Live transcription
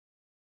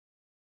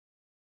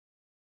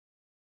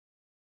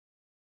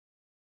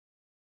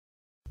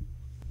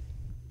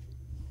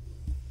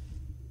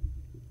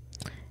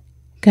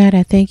God,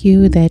 I thank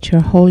you that your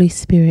Holy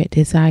Spirit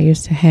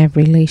desires to have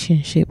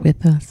relationship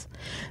with us,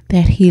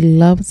 that he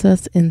loves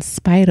us in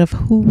spite of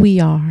who we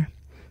are,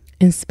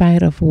 in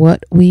spite of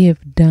what we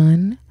have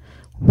done,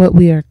 what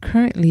we are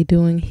currently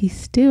doing. He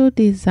still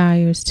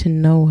desires to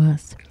know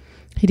us.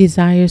 He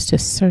desires to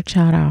search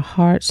out our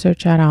hearts,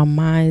 search out our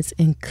minds,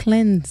 and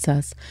cleanse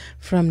us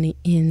from the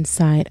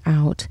inside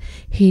out.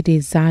 He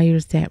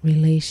desires that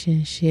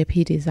relationship.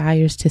 He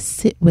desires to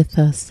sit with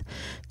us,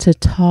 to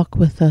talk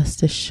with us,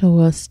 to show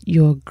us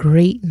your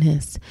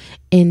greatness,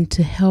 and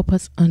to help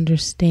us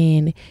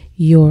understand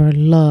your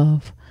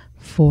love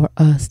for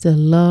us, the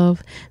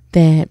love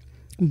that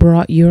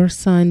brought your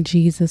son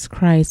Jesus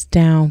Christ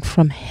down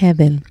from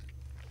heaven,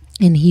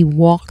 and he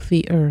walked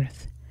the earth.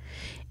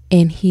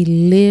 And he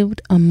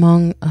lived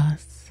among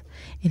us,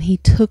 and he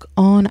took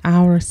on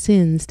our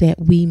sins that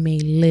we may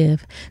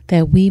live,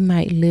 that we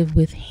might live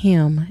with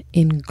him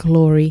in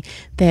glory,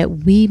 that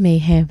we may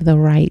have the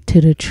right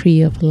to the tree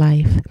of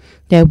life,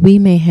 that we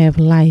may have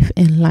life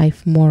and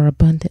life more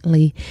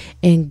abundantly.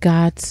 And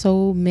God,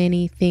 so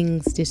many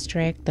things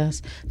distract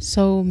us.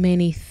 So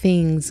many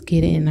things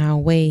get in our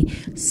way.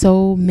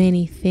 So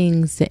many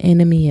things the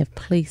enemy have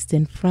placed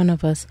in front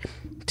of us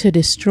to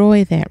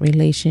destroy that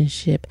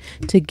relationship,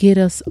 to get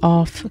us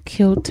off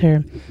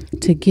kilter,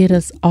 to get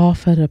us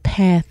off of the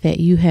path that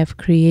you have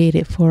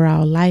created for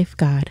our life,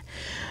 God.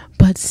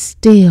 But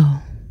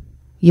still,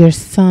 your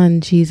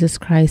son, Jesus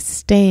Christ,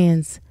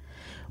 stands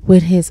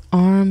with his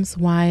arms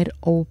wide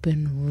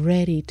open,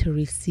 ready to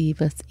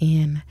receive us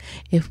in.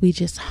 If we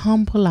just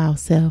humble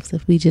ourselves,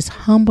 if we just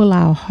humble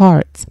our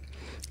hearts,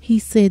 he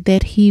said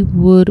that he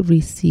would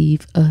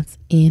receive us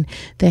in,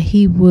 that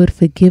he would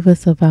forgive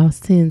us of our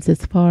sins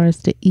as far as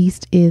the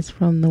east is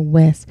from the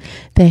west,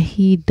 that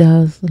he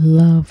does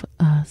love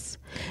us.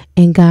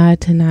 And God,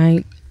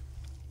 tonight,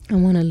 I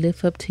want to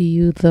lift up to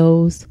you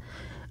those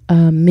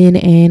men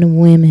and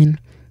women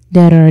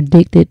that are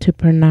addicted to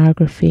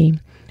pornography,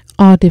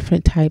 all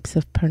different types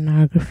of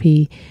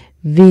pornography,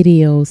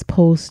 videos,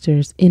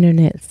 posters,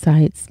 internet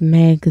sites,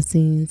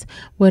 magazines,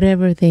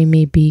 whatever they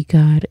may be,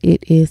 God,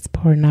 it is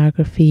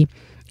pornography,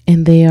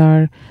 and they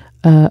are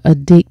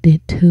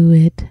addicted to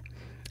it.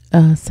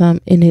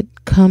 And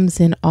it comes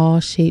in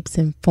all shapes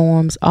and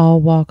forms, all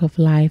walk of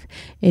life.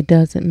 It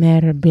doesn't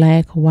matter,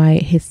 black,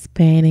 white,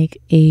 Hispanic,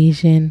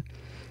 Asian.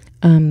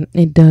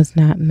 It does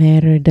not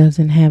matter. It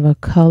doesn't have a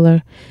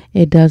color.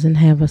 It doesn't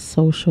have a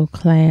social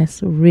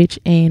class, rich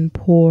and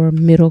poor,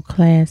 middle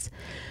class.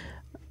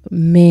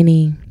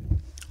 Many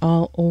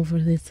all over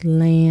this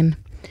land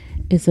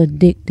is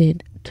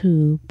addicted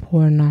to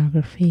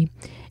pornography.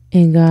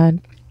 And God,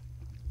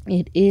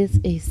 it is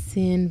a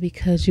sin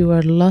because you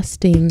are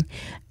lusting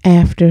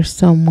after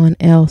someone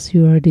else.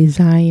 You are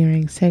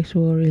desiring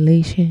sexual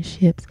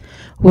relationships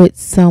with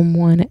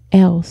someone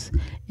else.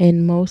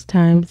 And most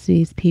times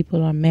these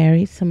people are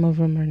married. Some of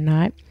them are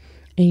not.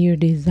 And you're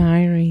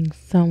desiring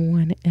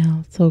someone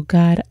else. So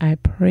God, I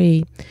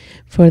pray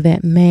for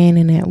that man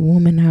and that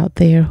woman out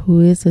there who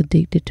is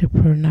addicted to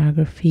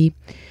pornography,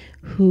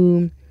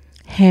 who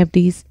have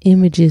these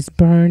images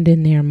burned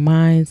in their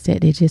minds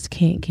that they just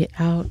can't get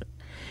out,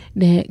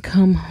 that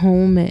come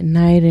home at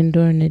night and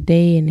during the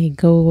day and they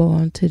go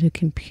onto the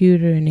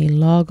computer and they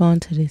log on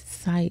to the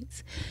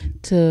sites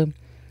to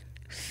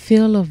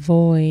fill a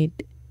void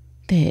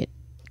that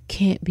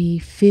can't be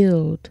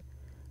filled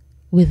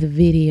with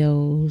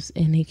videos,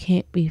 and it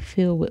can't be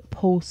filled with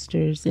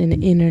posters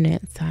and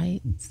internet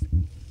sites.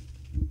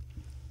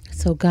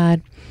 So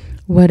God,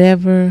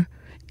 whatever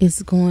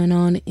is going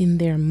on in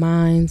their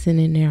minds and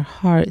in their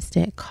hearts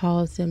that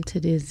cause them to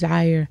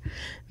desire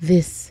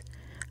this,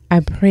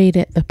 I pray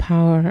that the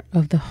power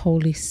of the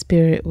Holy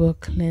Spirit will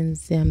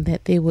cleanse them,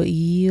 that they will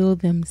yield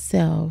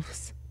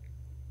themselves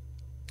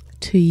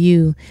to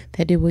you,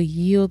 that they will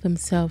yield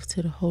themselves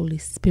to the Holy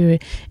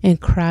Spirit and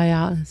cry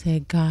out and say,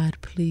 God,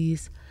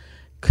 please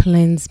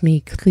cleanse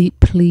me.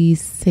 Please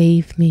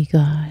save me,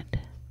 God.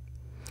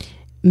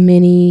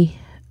 Many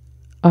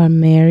are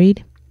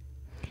married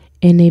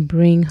and they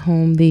bring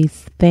home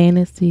these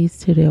fantasies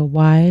to their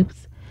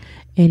wives,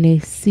 and they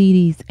see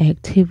these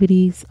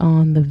activities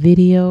on the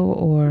video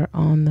or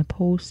on the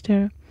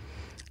poster,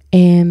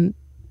 and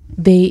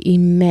they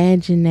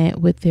imagine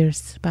that with their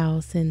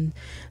spouse, and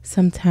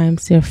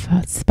sometimes their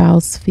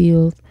spouse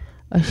feels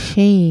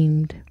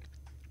ashamed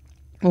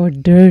or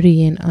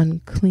dirty and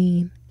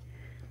unclean.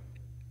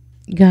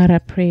 God, I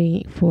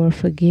pray for a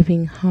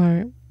forgiving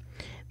heart,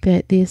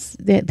 that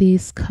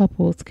these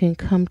couples can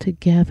come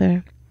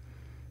together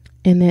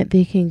and that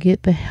they can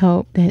get the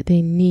help that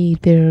they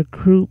need. There are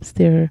groups,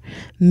 there are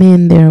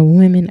men, there are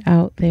women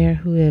out there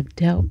who have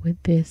dealt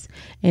with this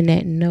and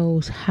that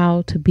knows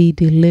how to be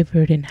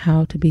delivered and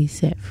how to be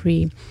set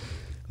free.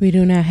 We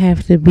do not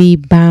have to be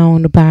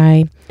bound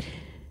by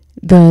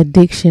the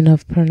addiction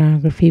of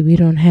pornography. We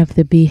don't have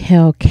to be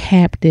held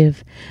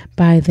captive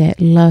by that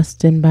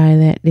lust and by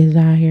that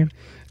desire.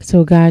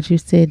 So God, you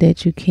said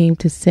that you came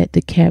to set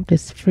the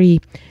captives free.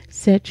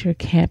 Set your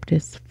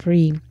captives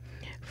free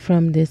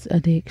from this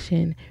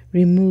addiction.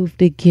 Remove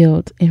the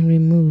guilt and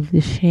remove the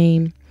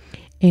shame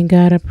And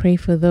God, I pray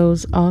for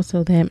those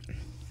also that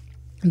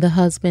the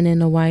husband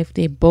and the wife,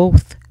 they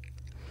both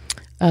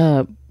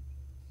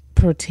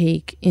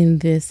partake in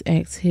this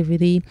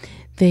activity.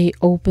 They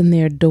open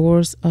their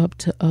doors up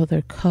to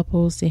other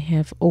couples. They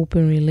have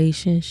open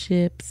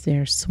relationships.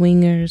 They're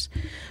swingers.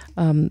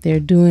 They're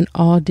doing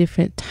all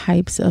different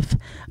types of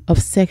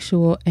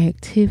sexual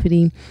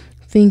activity,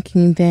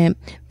 thinking that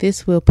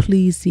this will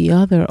please the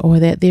other, or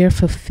that they're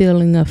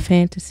fulfilling a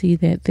fantasy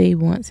that they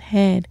once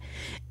had.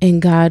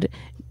 And God,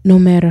 no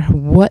matter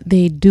what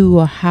they do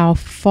or how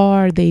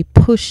far they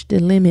push the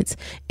limits,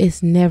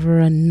 it's never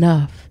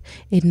enough.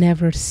 It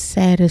never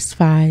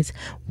satisfies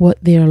what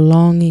they're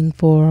longing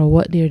for or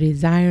what they're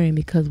desiring,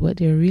 because what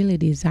they're really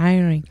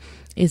desiring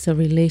is a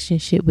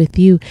relationship with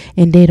you,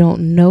 and they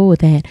don't know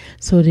that.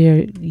 So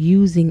they're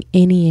using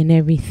any and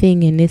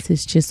everything, and this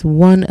is just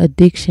one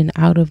addiction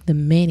out of the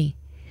many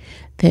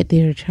that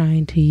they're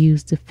trying to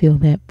use to fill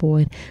that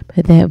void.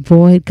 But that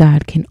void,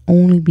 God, can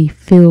only be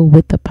filled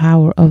with the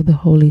power of the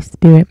Holy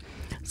Spirit.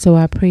 So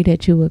I pray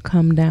that you would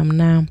come down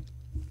now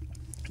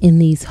in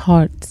these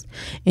hearts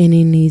and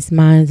in these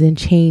minds and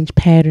change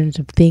patterns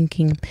of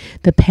thinking.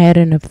 The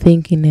pattern of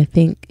thinking that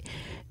think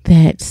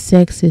that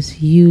sex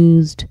is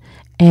used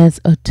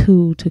as a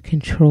tool to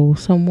control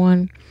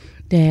someone,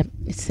 that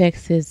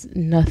sex is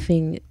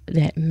nothing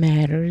that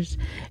matters.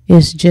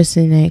 It's just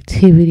an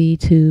activity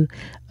to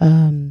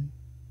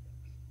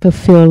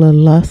fulfill a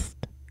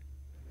lust.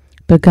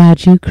 But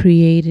God, you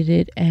created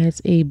it as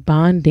a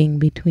bonding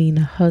between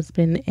a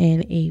husband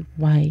and a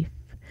wife.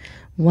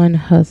 One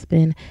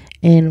husband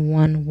and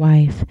one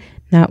wife,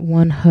 not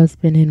one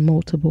husband and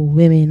multiple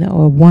women,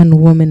 or one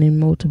woman and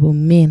multiple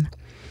men.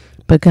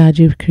 But God,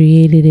 you've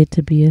created it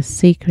to be a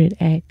sacred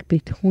act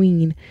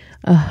between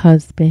a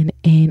husband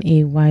and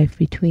a wife,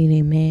 between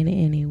a man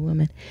and a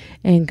woman.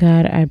 And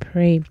God, I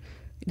pray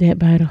that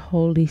by the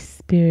Holy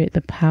Spirit,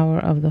 the power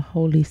of the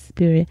Holy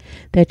Spirit,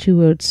 that you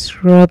would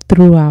scrub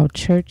through our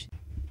church.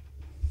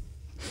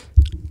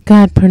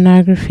 God,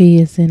 pornography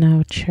is in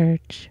our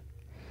church.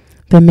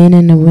 The men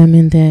and the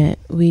women that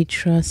we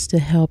trust to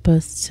help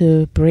us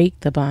to break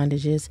the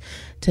bondages,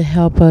 to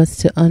help us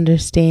to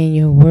understand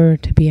your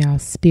word, to be our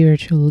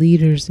spiritual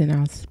leaders and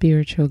our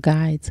spiritual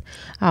guides,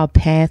 our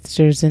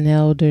pastors and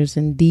elders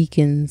and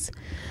deacons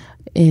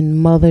and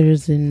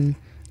mothers and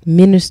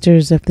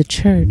ministers of the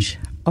church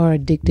are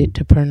addicted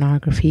to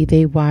pornography.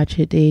 They watch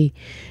it. They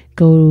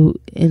go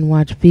and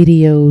watch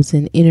videos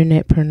and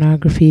internet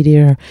pornography.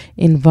 They're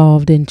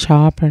involved in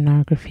child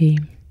pornography.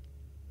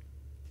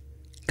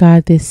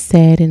 God, this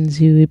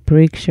saddens you. It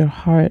breaks your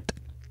heart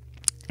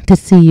to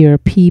see your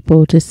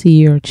people, to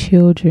see your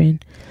children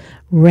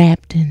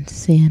wrapped in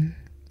sin,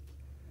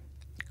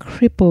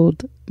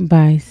 crippled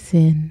by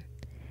sin.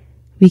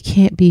 We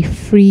can't be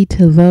free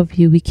to love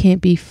you. We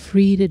can't be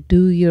free to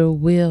do your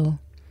will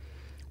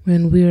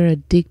when we're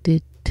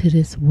addicted to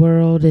this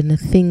world and the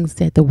things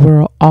that the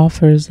world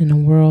offers, and the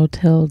world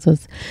tells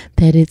us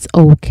that it's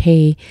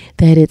okay,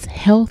 that it's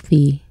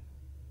healthy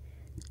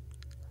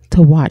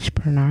to watch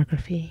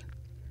pornography.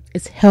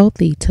 It's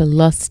healthy to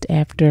lust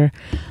after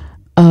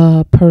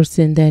a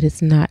person that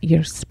is not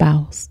your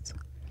spouse.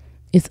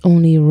 It's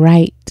only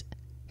right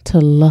to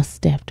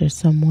lust after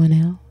someone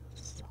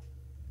else.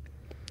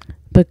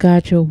 But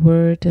God, your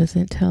word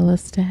doesn't tell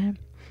us that.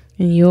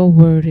 And your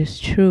word is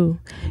true.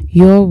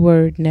 Your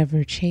word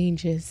never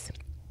changes.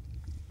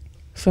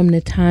 From the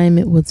time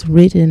it was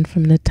written,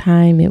 from the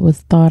time it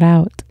was thought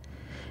out,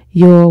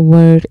 your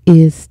word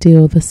is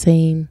still the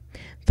same.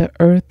 The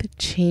earth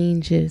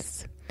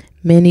changes.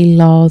 Many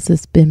laws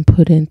has been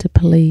put into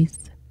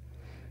place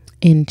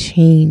and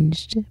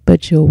changed,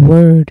 but your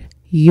word,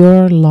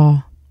 your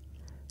law,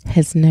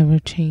 has never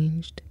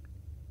changed.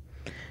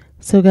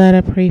 So God,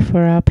 I pray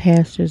for our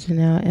pastors and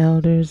our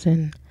elders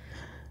and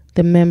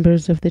the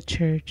members of the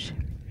church.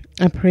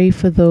 I pray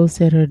for those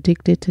that are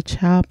addicted to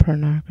child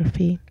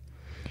pornography,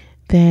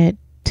 that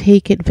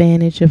take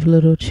advantage of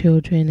little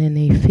children and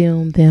they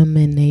film them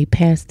and they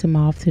pass them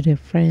off to their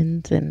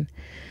friends and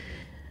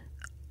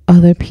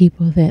other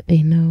people that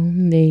they know.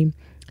 They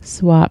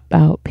swap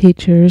out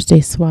pictures, they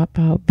swap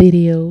out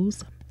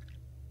videos,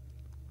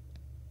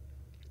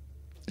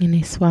 and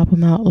they swap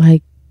them out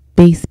like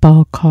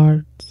baseball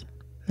cards,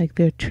 like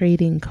they're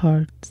trading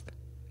cards.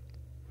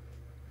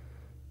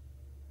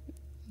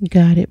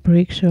 God, it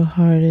breaks your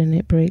heart and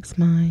it breaks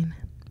mine.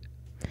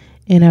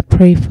 And I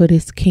pray for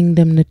this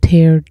kingdom to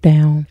tear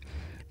down,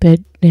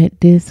 that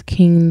this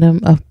kingdom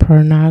of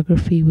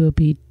pornography will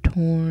be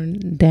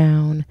torn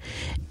down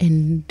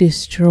and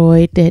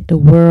destroyed, that the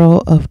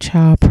world of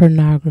child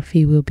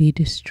pornography will be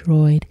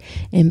destroyed,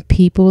 and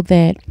people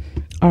that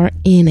are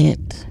in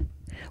it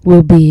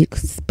will be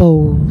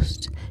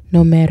exposed,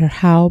 no matter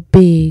how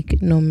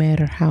big, no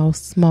matter how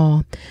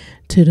small,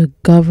 to the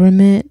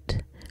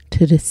government,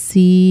 to the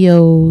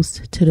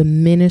CEOs, to the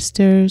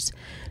ministers,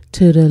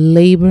 to the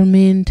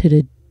laborman, to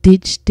the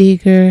ditch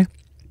digger,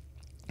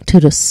 to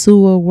the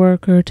sewer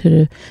worker, to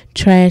the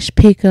trash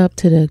pickup,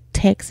 to the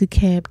taxi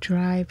cab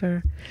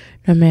driver.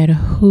 No matter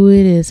who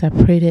it is, I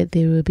pray that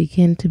they will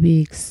begin to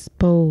be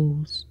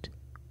exposed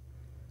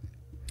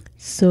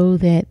so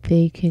that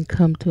they can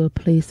come to a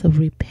place of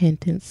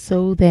repentance,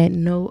 so that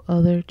no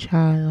other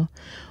child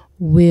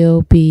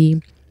will be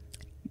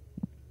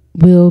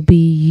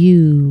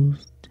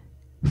used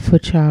for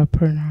child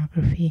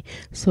pornography,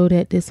 so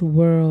that this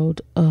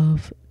world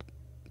of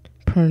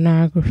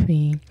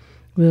pornography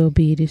will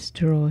be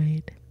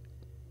destroyed.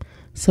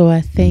 So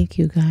I thank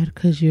you, God,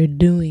 because you're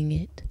doing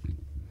it.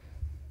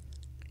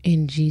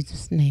 In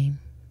Jesus' name,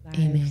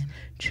 amen.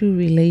 True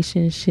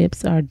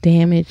relationships are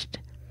damaged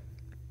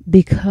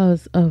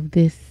because of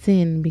this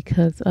sin,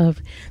 because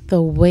of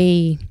the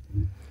way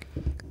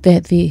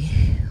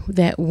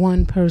that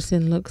one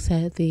person looks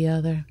at the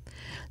other.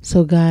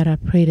 So God, I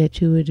pray that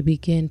you would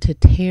begin to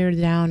tear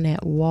down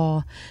that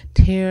wall,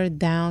 tear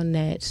down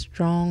that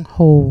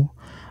stronghold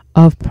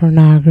of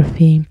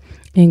pornography.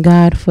 And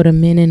God, for the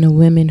men and the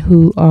women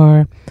who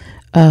are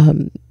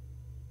in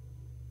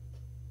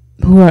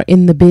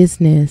the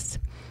business,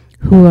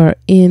 who are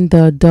in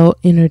the adult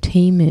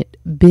entertainment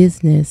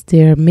business,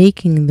 they're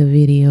making the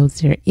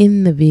videos, they're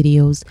in the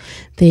videos,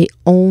 they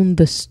own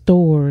the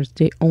stores,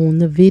 they own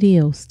the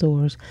video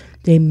stores,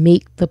 they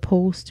make the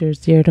posters,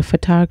 they're the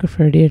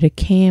photographer, they're the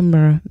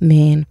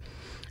cameraman.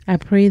 I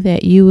pray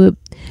that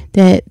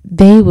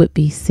they would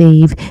be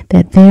saved,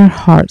 that their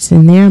hearts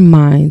and their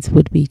minds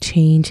would be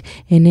changed,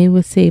 and they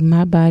would say,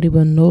 my body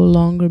will no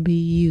longer be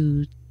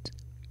used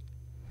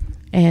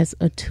as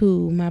a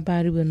tool. My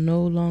body will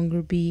no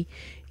longer be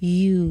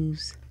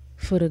used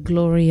for the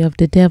glory of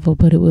the devil,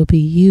 but it will be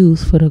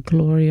used for the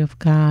glory of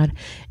God.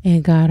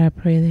 And God, I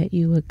pray that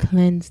you would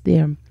cleanse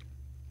their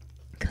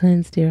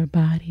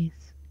bodies.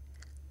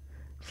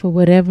 For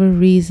whatever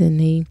reason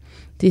they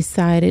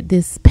decided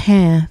this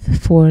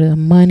path, for the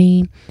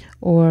money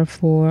or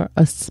for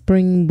a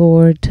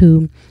springboard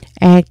to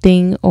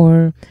acting,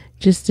 or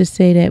just to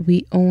say that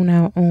we own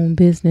our own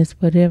business,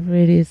 whatever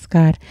it is,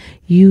 God,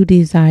 you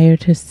desire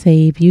to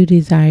save, you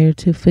desire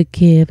to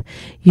forgive,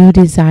 you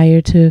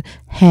desire to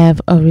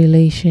have a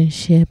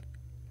relationship.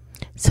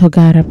 So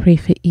God, I pray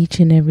for each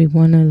and every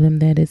one of them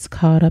that is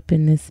caught up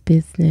in this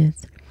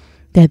business,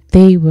 that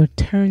they will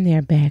turn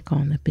their back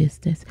on the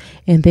business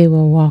and they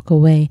will walk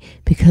away,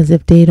 because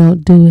if they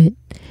don't do it,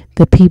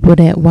 the people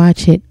that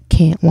watch it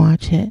can't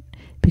watch it,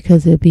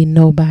 because there'll be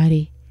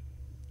nobody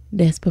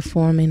that's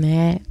performing the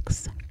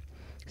acts.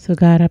 So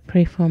God, I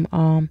pray from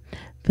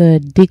the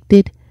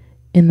addicted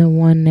and the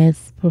one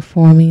that's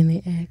performing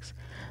the acts.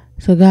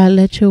 So God,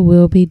 let your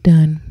will be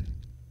done.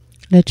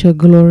 Let your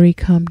glory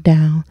come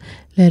down.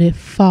 Let it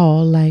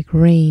fall like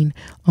rain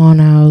on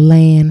our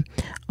land,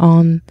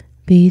 on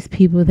these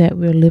people that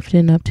we're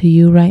lifting up to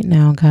you right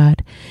now,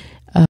 God.